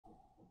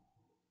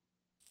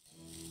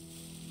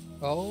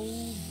Oh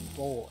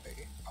boy.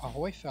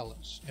 Ahoy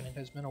fellas, and it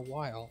has been a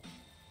while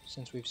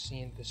since we've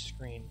seen this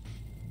screen,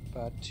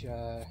 but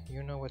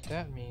you know what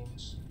that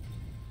means.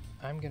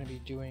 I'm gonna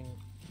be doing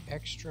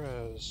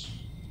extras.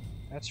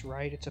 That's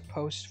right, it's a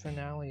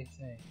post-finale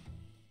thing.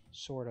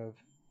 Sort of.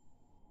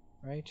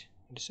 Right?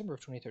 In December of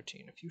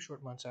 2013, a few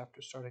short months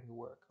after starting the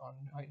work on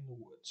Night in the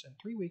Woods, and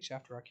 3 weeks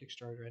after our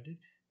Kickstarter ended,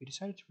 we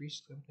decided to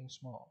release something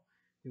small.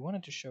 We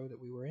wanted to show that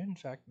we were in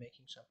fact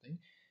making something.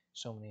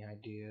 So many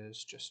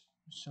ideas,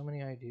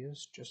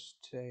 just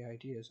today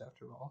ideas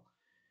after all.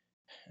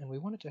 And we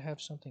wanted to have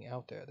something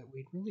out there that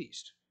we'd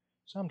released.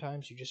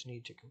 Sometimes you just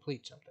need to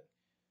complete something.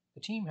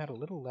 The team had a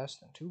little less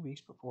than 2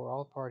 weeks before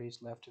all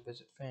parties left to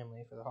visit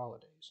family for the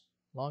holidays.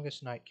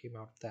 Longest Night came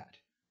out of that,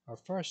 our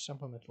first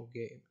supplemental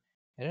game.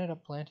 It ended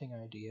up planting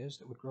ideas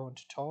that would grow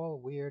into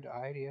tall, weird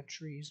idea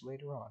trees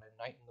later on in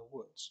Night in the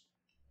Woods.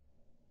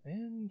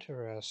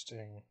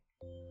 Interesting.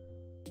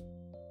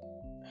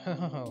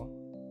 Oh,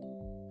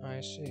 I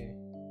see.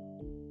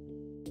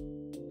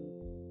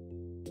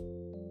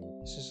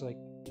 This is like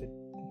the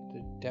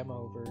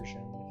demo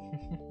version.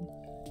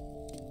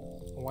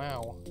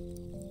 Wow.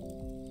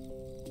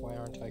 Why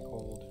aren't I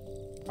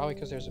cold? Probably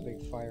because there's a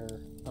big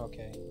fire.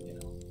 Okay, you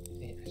know.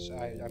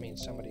 I mean,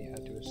 somebody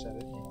had to have said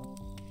it, you know.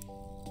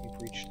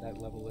 We've reached that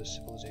level of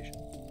civilization.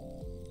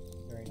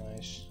 Very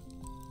nice.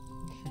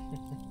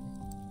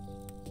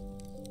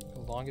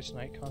 The longest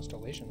night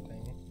constellation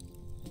thing.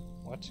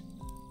 What?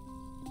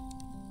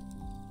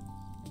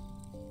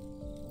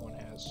 No one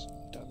has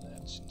done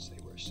that since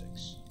they were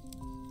 6.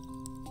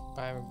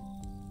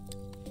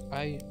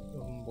 I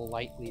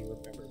lightly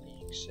remember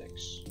being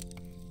 6.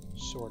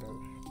 Sort of.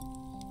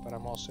 But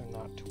I'm also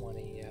not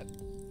 20 yet.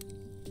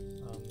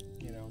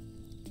 You know.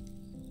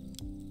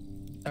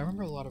 I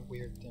remember a lot of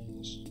weird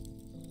things.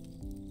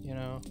 You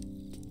know?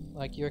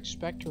 Like, you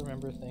expect to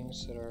remember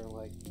things that are,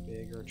 like,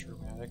 big or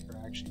traumatic or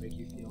actually make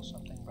you feel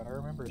something, but I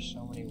remember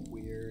so many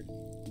weird,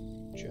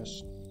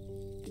 just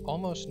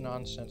almost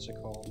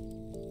nonsensical,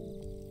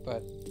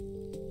 but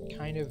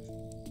kind of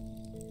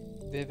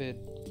vivid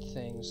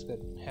things that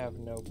have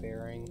no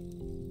bearing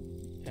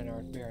and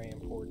aren't very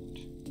important.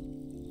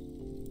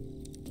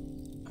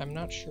 I'm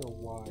not sure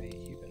why,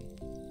 even.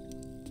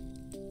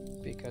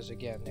 Because,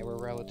 again, they were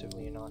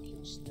relatively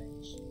innocuous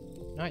things.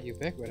 Not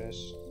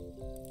ubiquitous,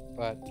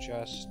 but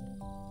just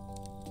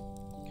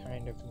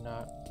kind of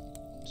not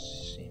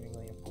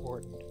seemingly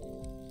important.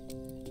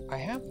 I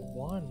have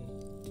one,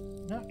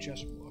 not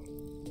just one.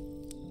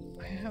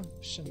 I have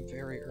some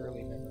very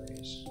early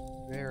memories.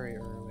 Very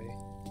early.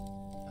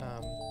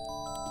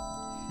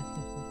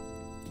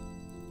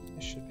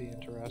 This should be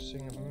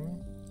interesting.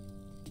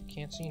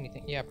 Can't see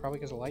anything. Yeah, probably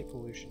because of light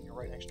pollution. You're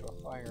right next to a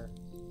fire.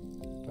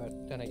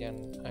 But then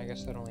again, I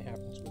guess that only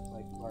happens with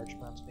like large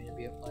amounts of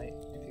ambient light.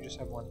 If you just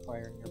have one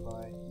fire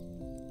nearby.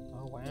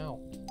 Oh wow.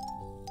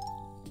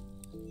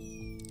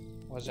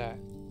 What's that?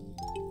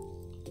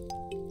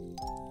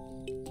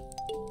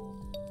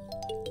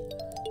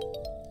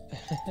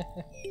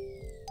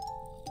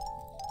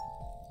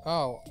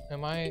 Oh,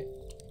 am I...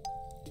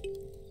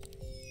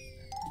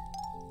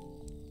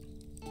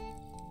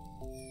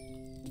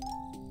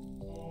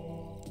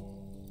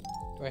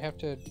 Do I have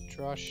to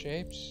draw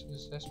shapes?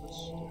 Is this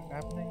what's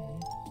happening?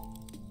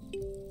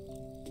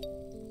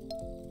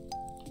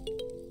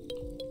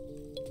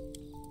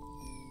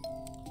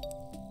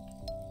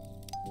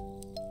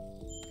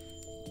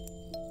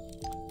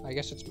 I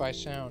guess it's by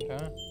sound,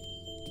 huh?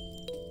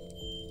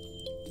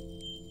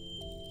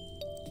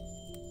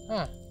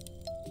 Huh.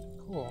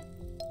 Cool.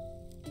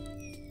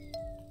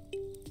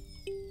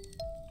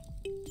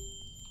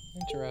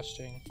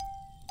 Interesting.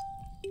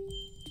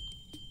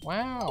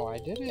 Wow, I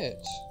did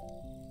it!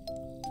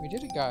 We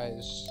did it,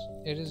 guys.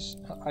 It is...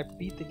 I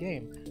beat the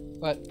game.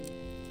 But...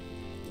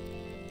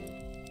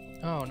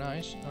 Oh,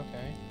 nice.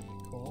 Okay.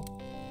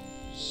 Cool.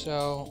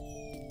 So...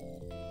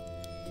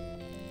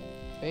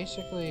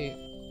 Basically,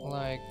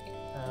 like,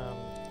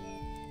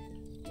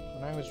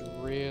 when I was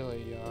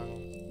really young,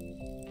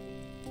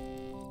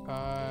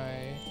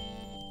 I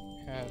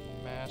had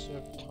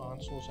massive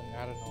tonsils and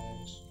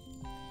adenoids.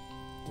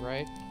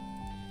 Right?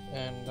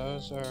 And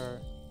those are...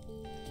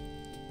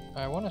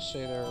 I want to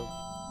say they're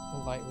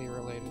lightly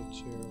related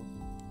to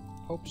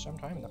Pope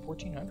sometime in the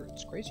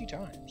 1400s. Crazy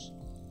times.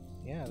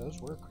 Yeah,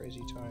 those were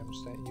crazy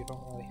times that you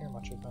don't really hear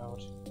much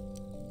about.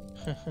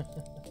 There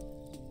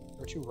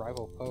were 2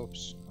 rival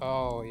popes.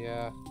 Oh,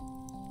 yeah.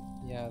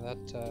 Yeah,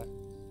 that,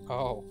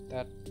 oh,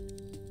 that...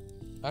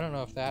 I don't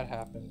know if that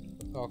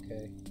happened.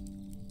 Okay.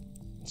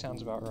 It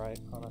sounds about right,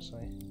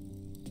 honestly.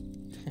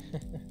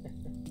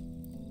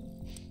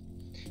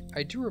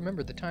 I do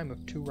remember the time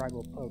of 2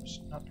 rival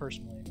popes. Not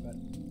personally, but...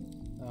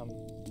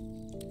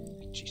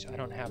 Jeez, I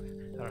don't have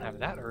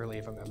that early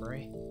of a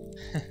memory.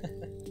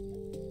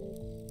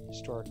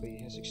 Historically,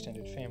 his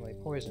extended family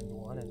poisoned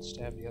one and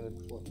stabbed the other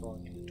before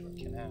throwing him into a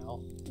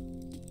canal.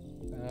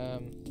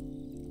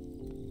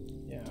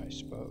 Yeah, I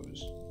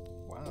suppose.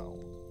 Wow.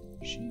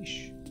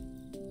 Sheesh.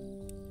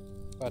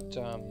 But,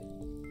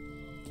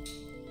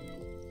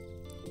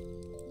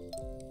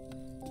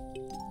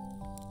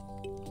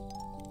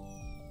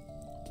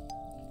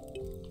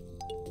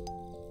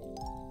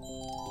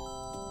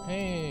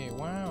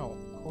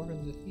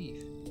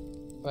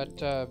 But,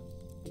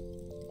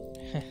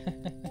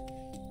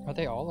 are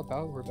they all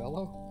about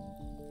Rebello?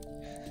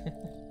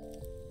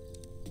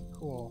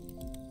 Cool.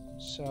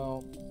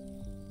 So,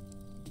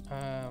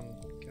 God,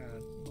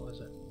 what was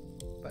it?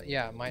 But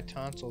yeah, my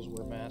tonsils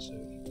were massive,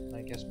 and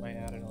I guess my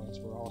adenoids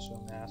were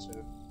also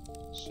massive.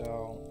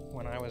 So,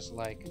 when I was,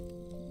 like,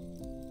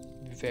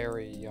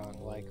 very young,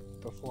 like,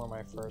 before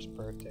my first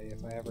birthday,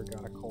 if I ever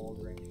got a cold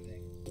or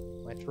anything,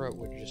 my throat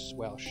would just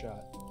swell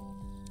shut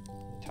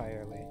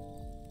entirely.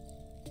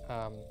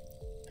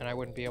 And I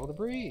wouldn't be able to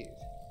breathe.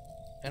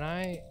 And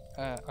I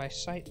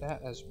cite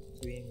that as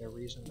being the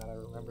reason that I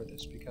remember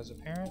this, because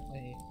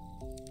apparently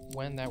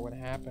when that would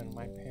happen,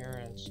 my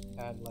parents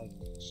had like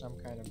some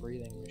kind of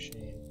breathing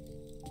machine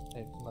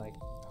they'd like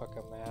hook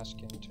a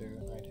mask into,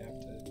 and I'd have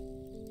to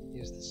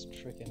use this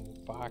freaking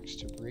box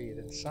to breathe,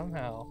 and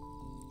somehow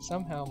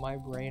my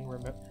brain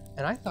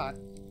and I thought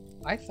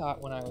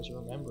when I was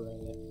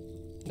remembering it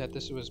that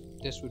this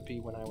would be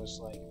when I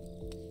was like,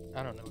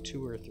 I don't know,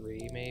 2 or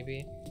 3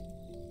 maybe.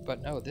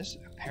 But no, this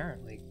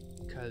apparently,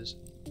 because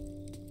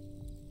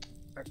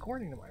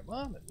according to my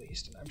mom at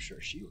least, and I'm sure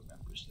she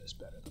remembers this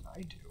better than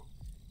I do,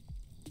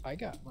 I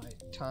got my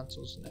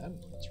tonsils and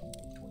adenoids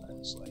removed when I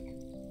was like,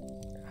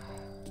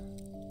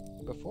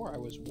 before I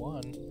was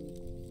 1,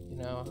 you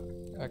know,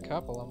 a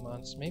couple of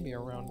months, maybe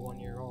around 1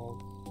 year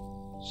old.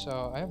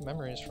 So I have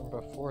memories from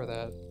before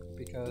that,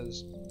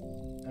 because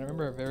I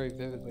remember it very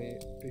vividly,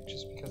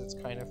 just because it's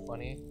kind of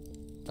funny.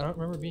 I don't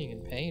remember being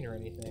in pain or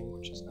anything,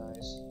 which is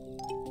nice.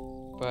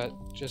 But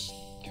just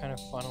kind of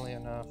funnily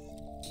enough,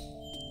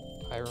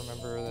 I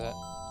remember that,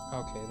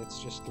 okay,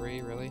 that's just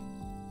 3, really?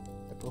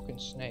 The broken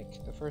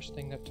snake, the first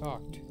thing that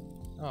talked.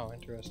 Oh,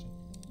 interesting.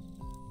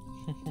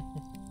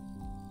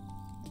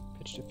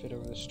 Pitched a fit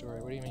over the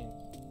story. What do you mean?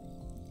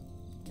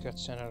 Got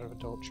sent out of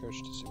adult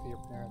church to sit with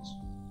your parents.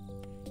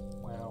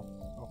 Wow,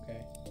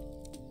 okay.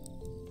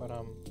 But,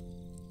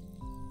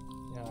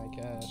 yeah, I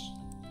guess.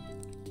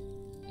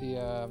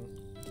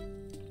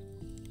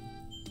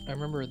 I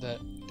remember that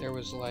there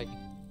was, like,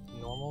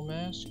 normal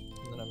mask,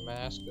 and then a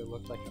mask that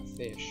looked like a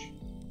fish.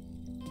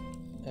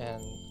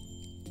 And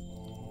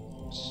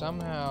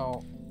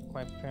somehow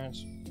my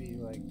parents would be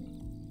like,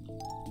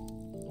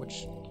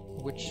 which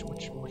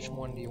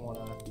one do you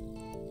wanna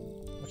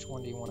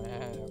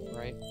have,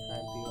 right? And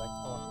I'd be like,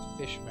 I want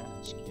the fish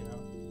mask, you know?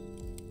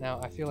 Now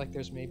I feel like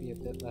there's maybe a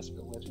bit less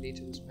validity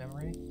to this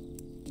memory,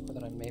 or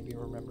that I may be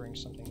remembering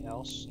something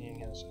else,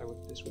 seeing as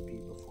this would be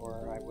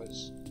before I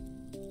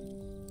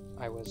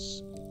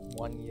was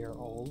 1 year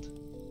old.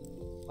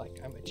 Like,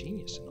 I'm a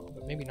genius and all,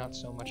 but maybe not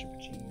so much of a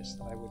genius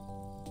that I would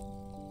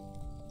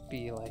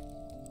be, like,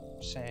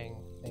 saying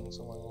things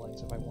along the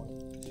lines of, I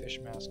want the fish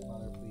mask,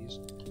 mother, please.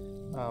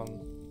 I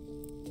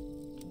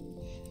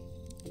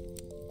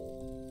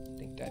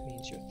think that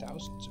means you're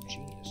thousands of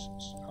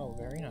geniuses. Oh,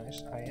 very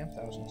nice. I am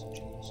thousands of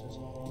geniuses.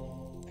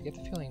 I get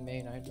the feeling May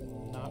and I have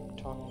been not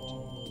talking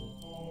to me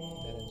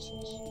in that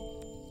instance.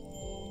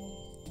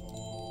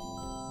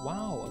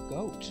 Wow, a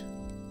goat.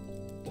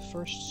 The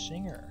first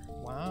singer.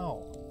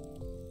 Wow.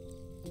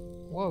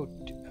 Whoa,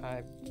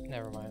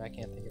 never mind, I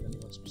can't think of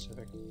anyone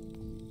specific.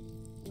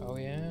 Oh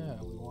yeah,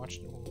 we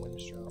watched it when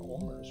Mr.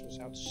 Olmers was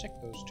out sick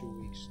those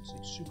 2 weeks. It's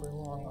a super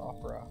long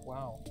opera.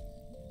 Wow.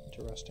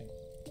 Interesting.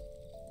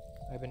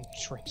 Ivan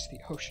shrinks the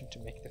ocean to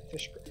make the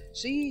fish grow.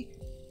 See?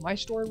 My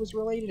story was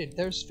related.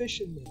 There's fish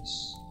in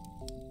this.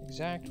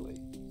 Exactly.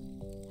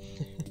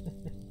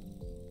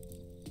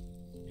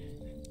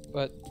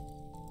 But,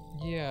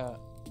 yeah.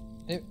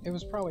 It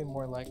was probably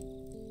more like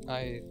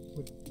I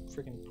would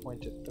freaking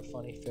point at the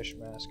funny fish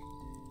mask.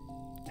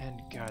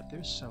 And God,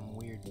 there's some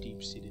weird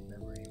deep-seated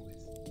memory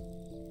with...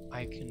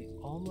 I can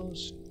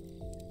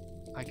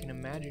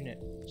imagine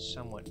it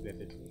somewhat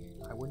vividly.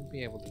 I wouldn't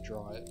be able to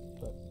draw it,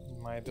 but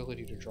my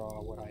ability to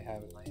draw what I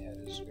have in my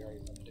head is very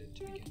limited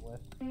to begin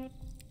with.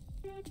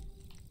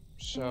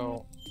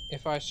 So,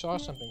 if I saw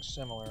something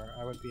similar,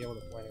 I would be able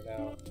to point it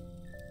out.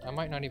 I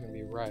might not even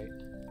be right,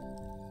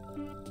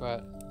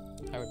 but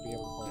I would be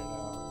able to point it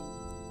out.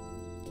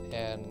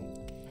 And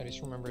I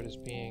just remember it as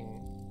being,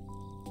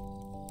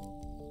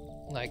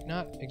 like,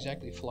 not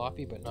exactly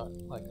floppy, but not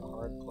like a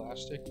hard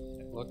plastic.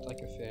 It looked like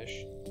a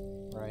fish,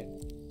 right?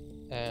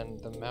 And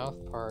the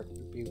mouth part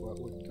would be what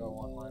would go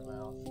on my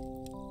mouth,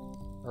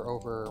 or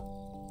over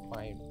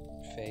my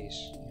face,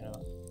 you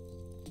know?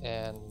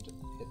 And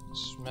it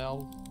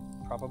smelled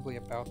probably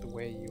about the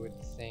way you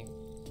would think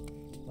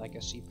like a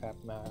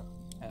CPAP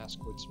mask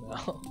would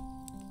smell.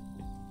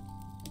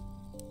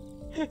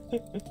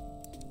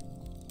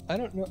 I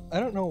don't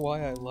know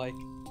why I like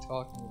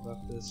talking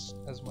about this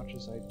as much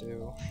as I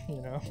do,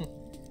 you know?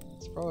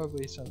 It's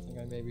probably something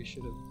I maybe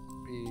should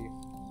be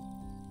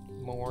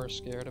more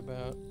scared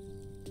about,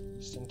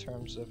 just in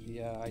terms of,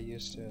 yeah, I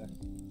used to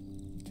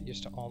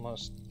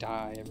almost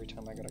die every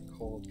time I got a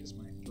cold because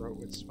my throat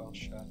would swell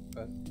shut.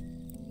 But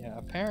yeah,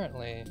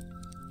 apparently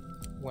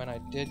when I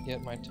did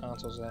get my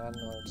tonsils and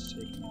adenoids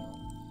taken out,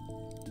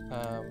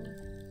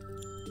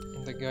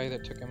 the guy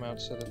that took them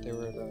out said that they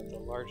were the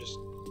largest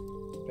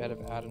bed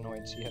of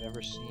adenoids he had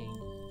ever seen.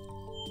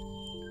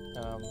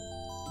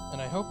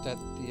 And I hope that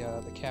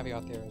the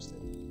caveat there is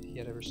that he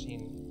had ever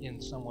seen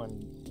in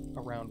someone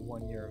around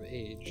 1 year of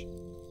age.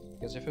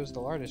 Because if it was the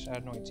largest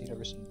adenoids he'd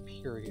ever seen,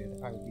 period,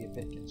 I would be a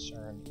bit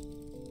concerned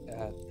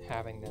at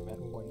having them at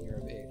 1 year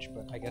of age.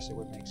 But I guess it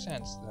would make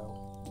sense,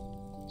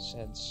 though,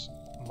 since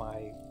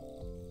my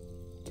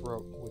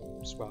throat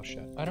would swell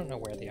shut. I don't know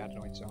where the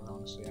adenoids are,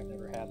 honestly. I've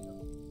never had them.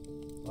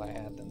 Well, I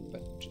had them,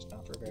 but just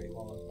not for very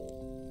long.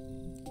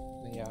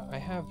 But yeah, I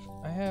have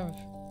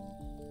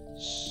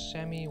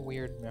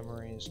semi-weird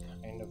memories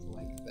kind of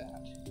like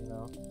that, you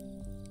know?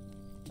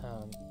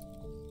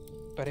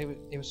 But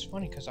it was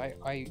funny because I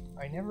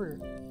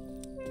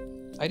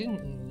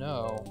didn't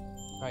know,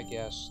 I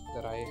guess,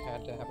 that I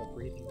had to have a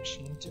breathing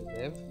machine to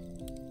live.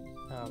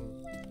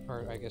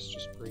 Or I guess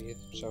just breathe,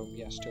 so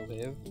yes, to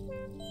live,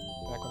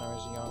 back when I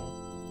was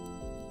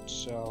young.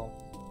 So,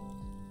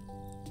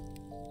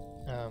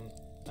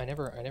 I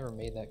never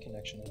made that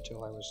connection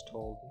until I was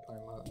told by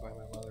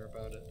my mother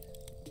about it.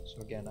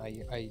 So again,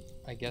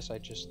 I guess I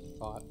just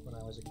thought when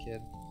I was a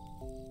kid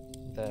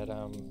that,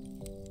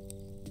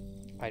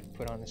 I'd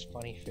put on this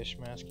funny fish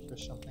mask or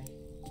something.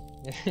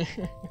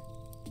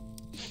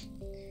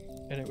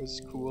 And it was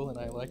cool and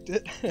I liked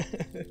it.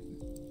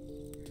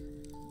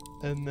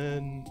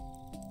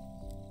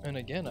 And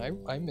again, I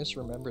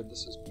misremembered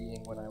this as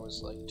being when I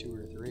was like 2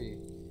 or 3.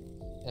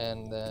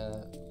 And,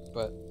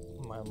 but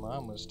my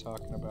mom was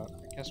talking about,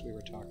 I guess we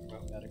were talking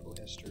about medical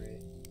history.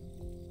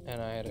 And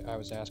I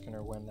was asking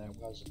her when that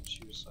was, and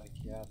she was like,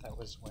 yeah, that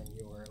was when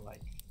you were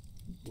like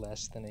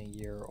less than a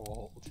year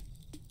old.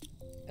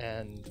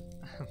 And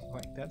I'm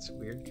like, that's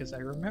weird because I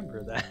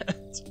remember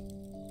that.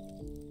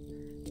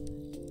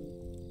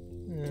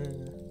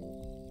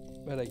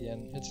 But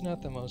again, it's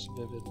not the most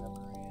vivid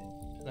memory.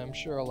 And I'm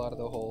sure a lot of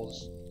the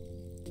holes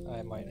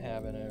I might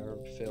have in it are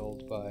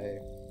filled by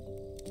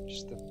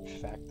just the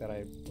fact that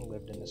I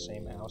lived in the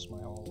same house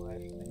my whole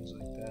life and things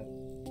like that.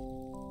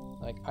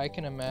 Like, I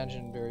can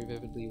imagine very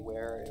vividly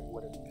where it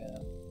would have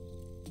been.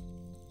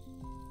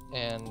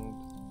 And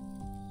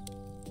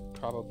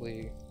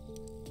probably,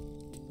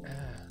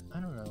 I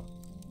don't know.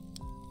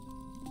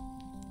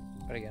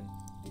 But again,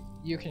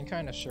 you can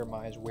kind of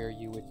surmise where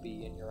you would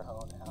be in your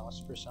own house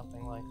for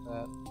something like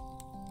that.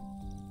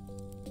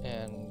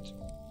 And,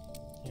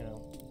 you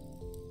know.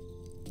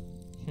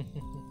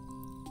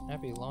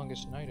 Happy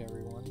longest night,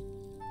 everyone.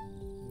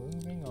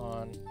 Moving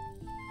on.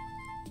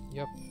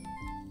 Yup.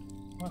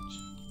 What?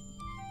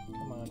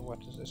 Come on, what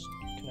does this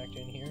connect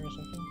in here or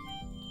something?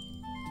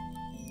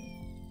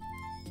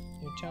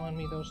 You're telling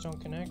me those don't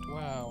connect?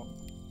 Wow.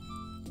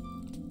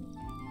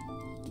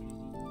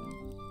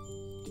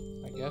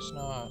 I guess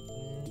not.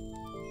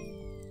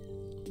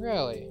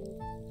 Really?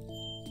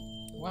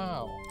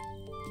 Wow.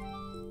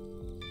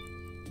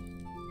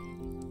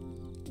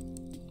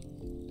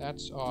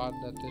 That's odd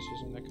that this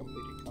isn't a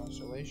completed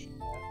constellation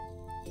yet.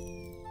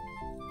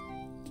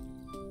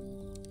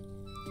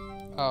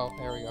 Oh,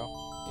 there we go.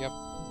 Yep.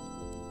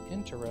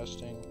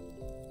 Interesting.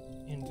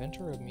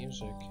 Inventor of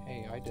music.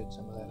 Hey, I did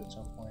some of that at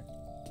some point.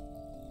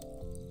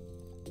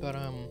 But,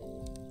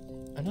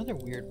 another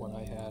weird one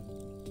I had.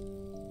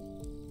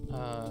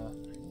 God.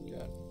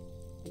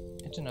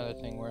 It's another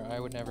thing where I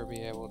would never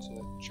be able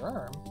to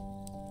germ.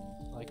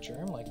 Like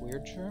germ? Like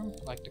weird germ?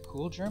 Like the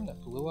cool germ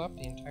that blew up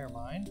the entire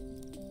mine?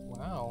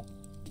 Wow.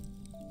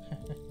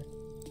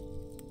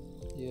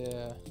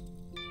 Yeah.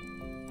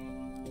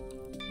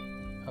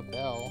 A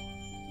bell.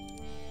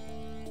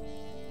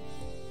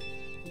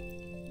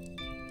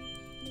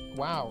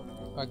 Wow,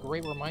 a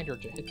great reminder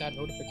to hit that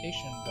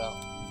notification bell.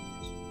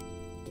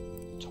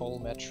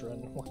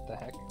 Tollmetron, what the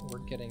heck?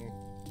 We're getting...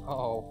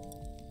 Oh,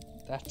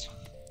 that's...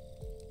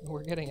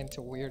 We're getting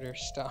into weirder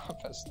stuff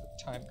as the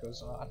time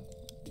goes on.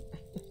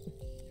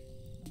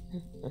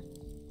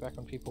 Back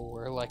when people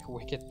were, like,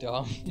 wicked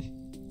dumb.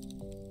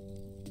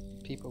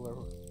 People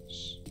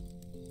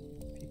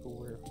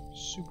were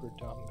super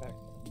dumb back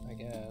then, I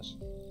guess.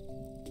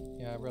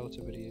 Yeah,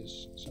 relativity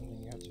is something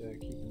you have to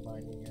keep in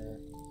mind when you're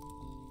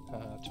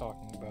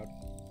talking about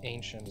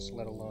ancients,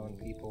 let alone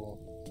people.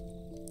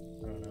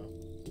 I don't know.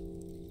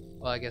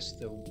 Well, I guess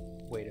the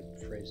way to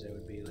phrase that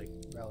would be like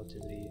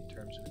relativity in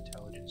terms of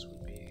intelligence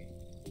would be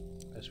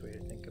the best way to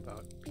think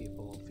about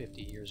people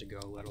 50 years ago,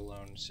 let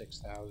alone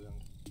 6,000.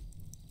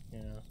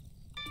 You know.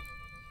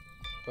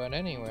 But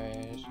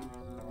anyways,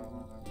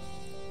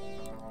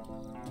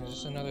 is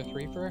this another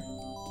threefer?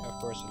 Yeah,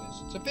 of course it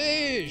is. It's a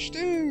fish,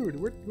 dude.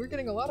 We're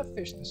getting a lot of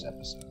fish this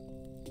episode.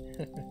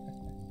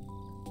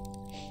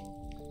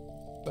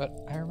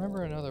 But I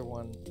remember another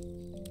one,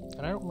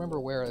 and I don't remember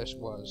where this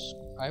was.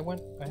 I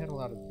had a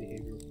lot of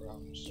behavioral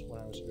problems when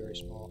I was very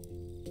small,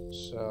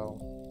 so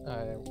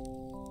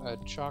I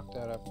chalked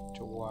that up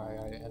to why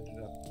I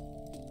ended up.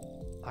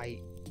 I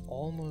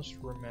almost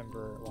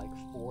remember like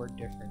 4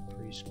 different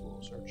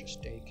preschools or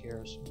just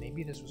daycares.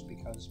 Maybe this was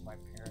because my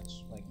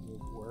parents like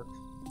moved work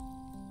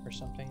or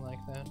something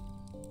like that,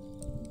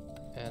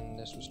 and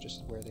this was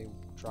just where they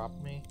dropped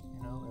me.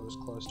 You know, it was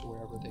close to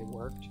wherever they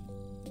worked.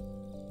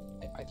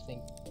 I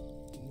think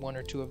 1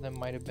 or 2 of them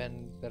might have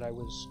been that I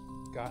was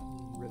gotten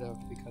rid of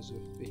because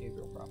of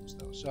behavioral problems,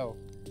 though. So,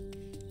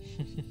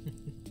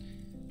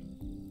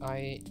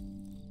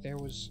 there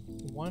was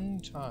one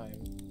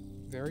time,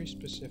 very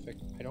specific.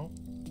 I don't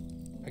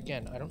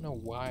know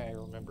why I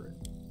remember it.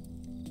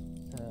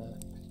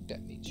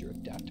 That means you're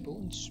adaptable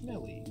and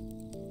smelly.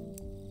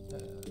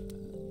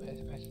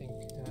 I think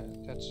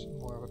that's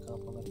more of a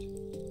compliment.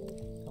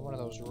 I'm one of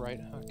those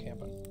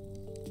camping.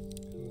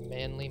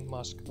 Manly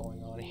musk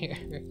going on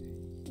here.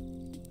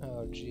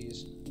 Oh,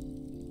 jeez.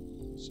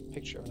 It's a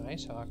picture of an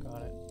ice hawk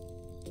on it.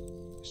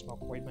 I smell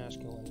quite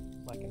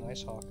masculine, like an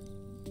ice hawk.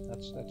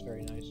 That's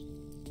very nice.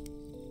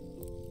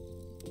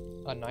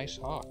 A nice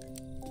hawk.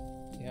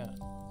 Yeah.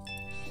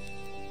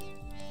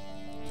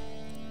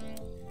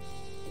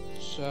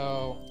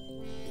 So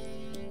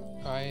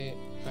I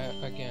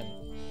again,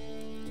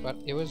 but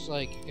it was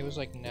like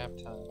nap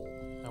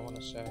time, I want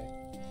to say,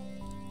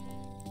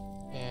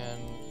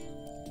 and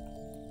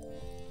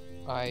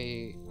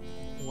I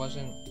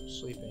wasn't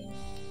sleeping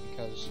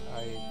because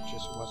I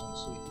just wasn't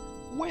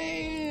sleeping.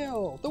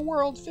 Whale! The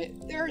world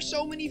there are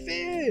so many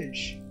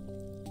fish.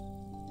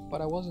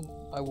 But I wasn't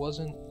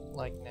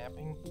like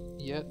napping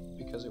yet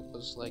because it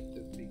was like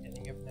the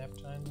beginning of nap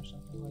time or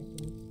something like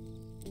that,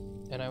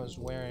 and I was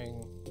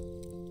wearing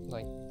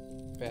like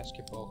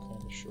basketball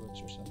kind of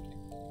shorts or something,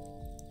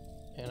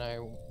 and I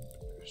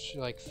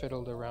like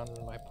fiddled around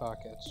in my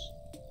pockets,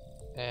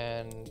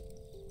 and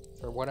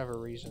for whatever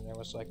reason there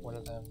was like one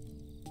of them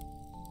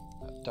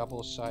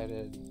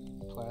double-sided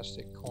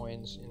plastic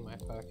coins in my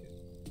pocket,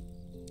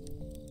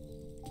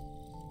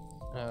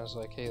 and I was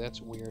like, hey,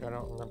 that's weird, I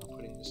don't remember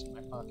putting this in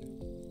my pocket.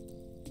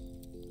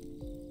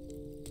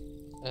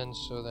 And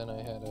so then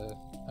I had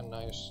a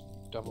nice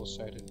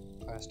double-sided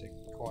plastic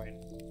coin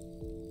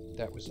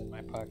that was in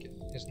my pocket.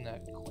 Isn't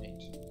that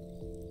quaint?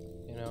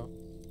 You know?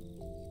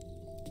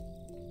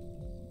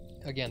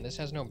 Again, this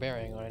has no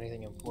bearing on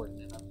anything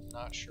important, and I'm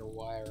not sure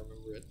why I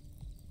remember it.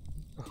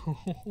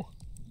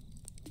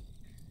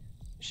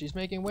 She's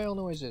making whale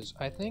noises.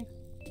 I think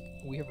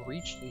we have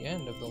reached the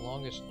end of the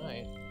longest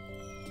night.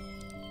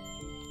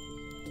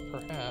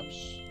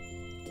 Perhaps.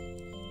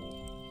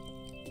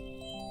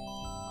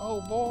 Oh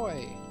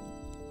boy!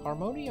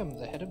 Harmonium,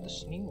 the head of the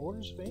Singing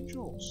Orders of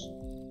Angels.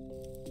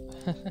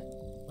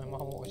 My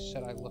mom always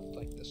said I looked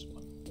like this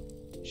one.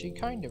 She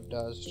kind of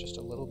does, just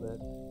a little bit.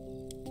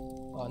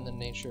 On the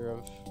nature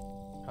of,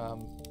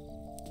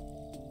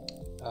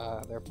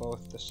 they're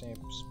both the same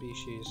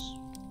species.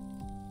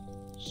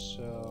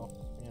 So,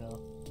 you know.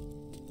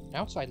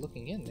 Outside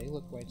looking in, they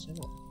look quite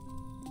similar.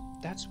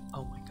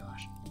 Oh my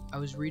gosh. I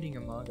was reading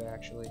a manga,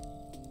 actually.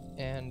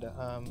 And,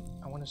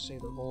 I want to say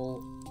the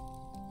whole,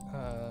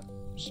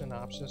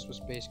 synopsis was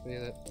basically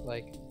that,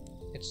 like,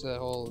 it's the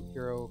whole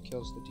hero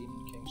kills the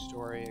Demon King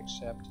story,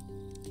 except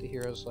the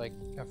hero's like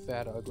a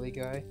fat, ugly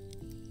guy,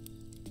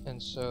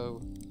 and so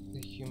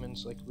the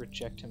humans like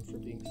reject him for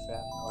being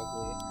fat and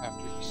ugly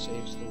after he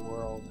saves the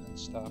world and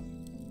stuff.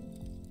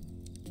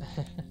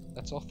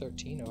 That's all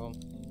 13 of them.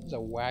 It's a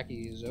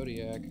wacky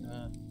zodiac,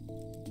 huh?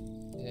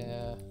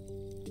 Yeah.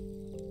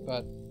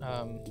 But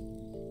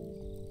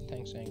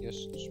thanks,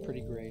 Angus. It's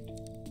pretty great.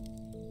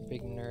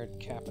 Big nerd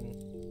capping.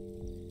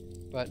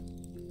 But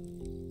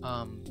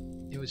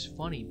it was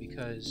funny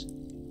because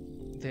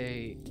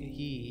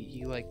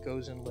he like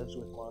goes and lives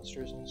with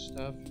monsters and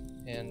stuff,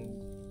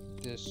 and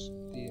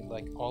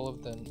all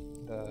of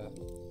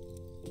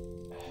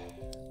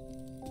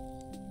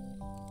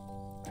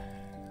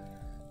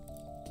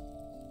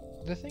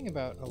the thing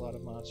about a lot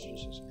of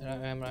monsters is,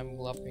 and I'm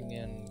lumping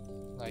in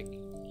like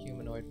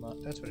humanoid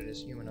that's what it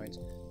is, humanoids.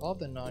 All of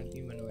the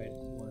non-humanoid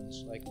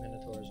ones like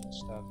minotaurs and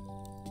stuff,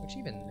 which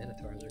even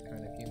minotaurs are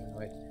kind of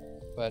humanoid,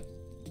 but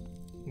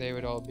they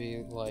would all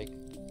be like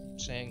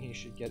saying he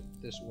should get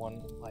this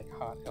one like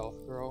hot elf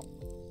girl,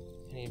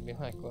 and he'd be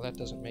like, well, that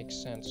doesn't make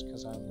sense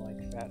because I'm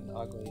like fat and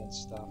ugly and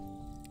stuff.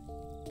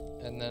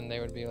 And then they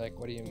would be like,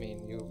 what do you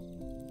mean?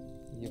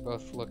 You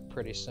both look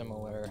pretty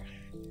similar.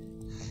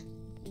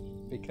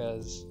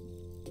 Because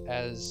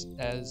as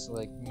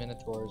like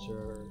minotaurs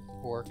or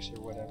orcs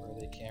or whatever,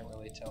 they can't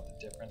really tell the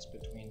difference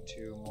between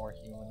two more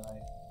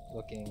humanoid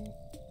looking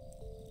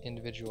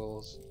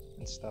individuals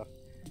and stuff.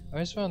 I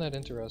always found that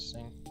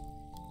interesting.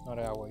 Not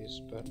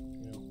always, but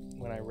you know,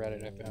 when I read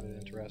it, I found it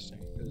interesting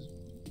because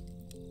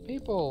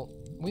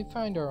we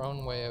find our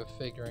own way of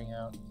figuring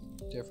out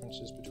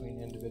differences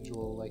between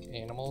individual like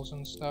animals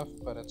and stuff,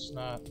 but it's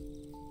not.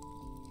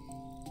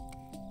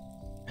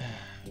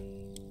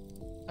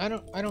 I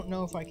don't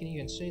know if I can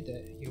even say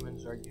that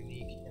humans are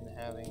unique in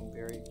having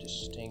very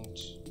distinct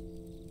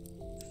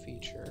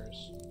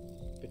features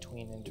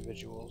between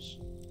individuals.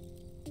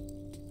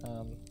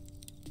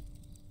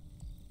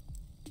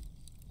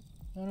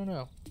 I don't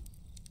know.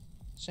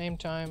 Same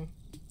time,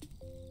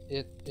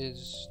 it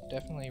is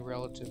definitely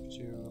relative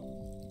to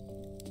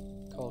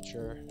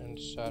culture and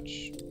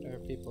such. There are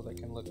people that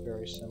can look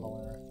very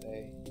similar if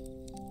they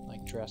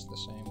like dress the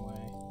same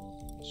way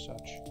and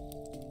such.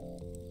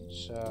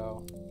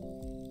 So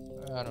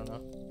I don't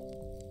know.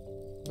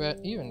 But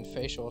even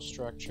facial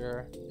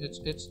structure,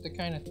 it's the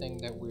kind of thing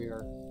that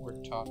we're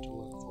we're taught to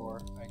look for,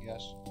 I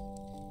guess.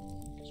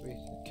 Because we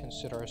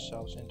consider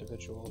ourselves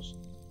individuals.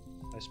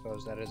 I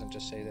suppose that isn't to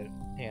say that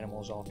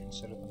animals all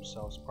consider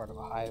themselves part of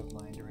a hive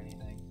mind or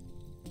anything.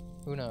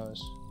 Who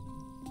knows?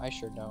 I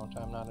sure don't.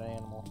 I'm not an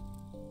animal.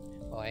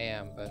 Well, I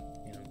am, but,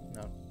 you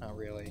know, not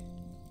really.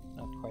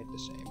 Not quite the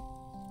same.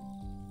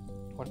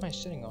 What am I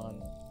sitting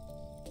on?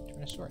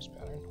 Tyrannosaurus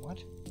pattern?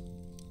 What?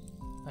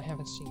 I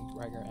haven't seen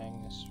Gregor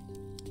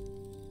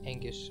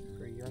Angus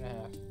for a year and a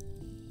half.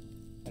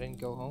 I didn't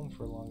go home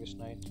for longest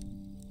night.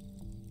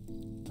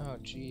 Oh,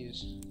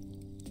 jeez.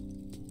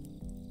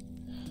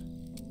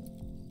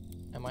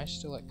 Am I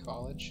still at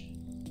college?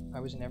 I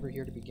was never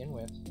here to begin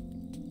with.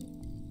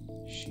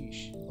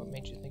 Sheesh, what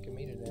made you think of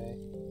me today?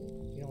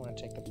 You don't want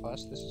to take the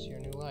bus, this is your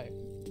new life.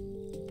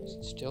 Is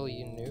it still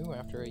you new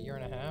after a year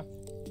and a half?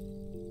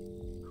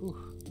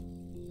 Whew.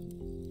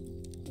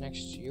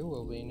 Next you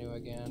will be new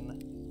again.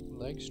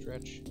 Leg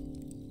stretch.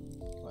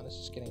 Come on, this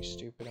is getting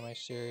stupid. Am I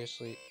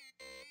seriously...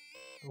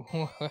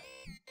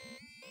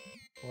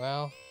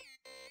 Well...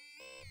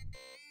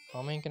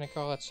 home ain't gonna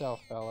call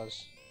itself,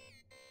 fellas.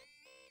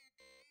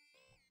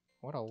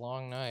 What a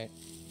long night.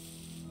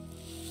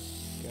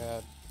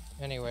 God.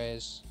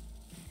 Anyways,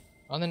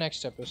 on the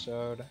next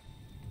episode,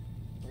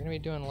 we're gonna be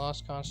doing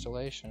Lost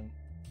Constellation.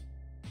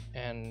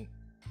 And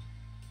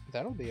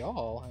that'll be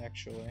all,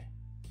 actually.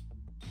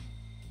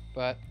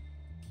 But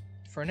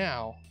for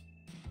now,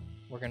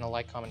 we're gonna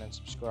like, comment, and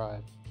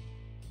subscribe.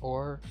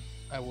 Or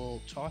I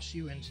will toss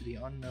you into the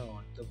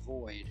unknown, the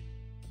void,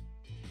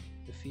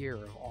 the fear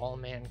of all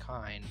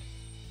mankind.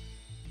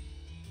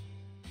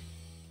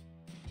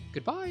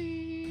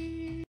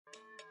 Goodbye!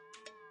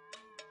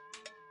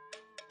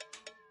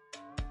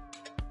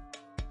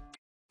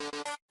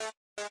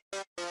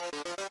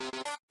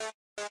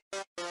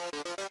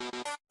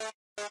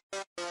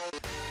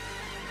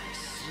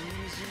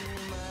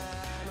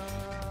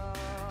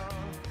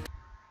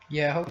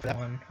 Yeah, I hope that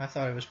one. I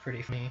thought it was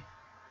pretty funny.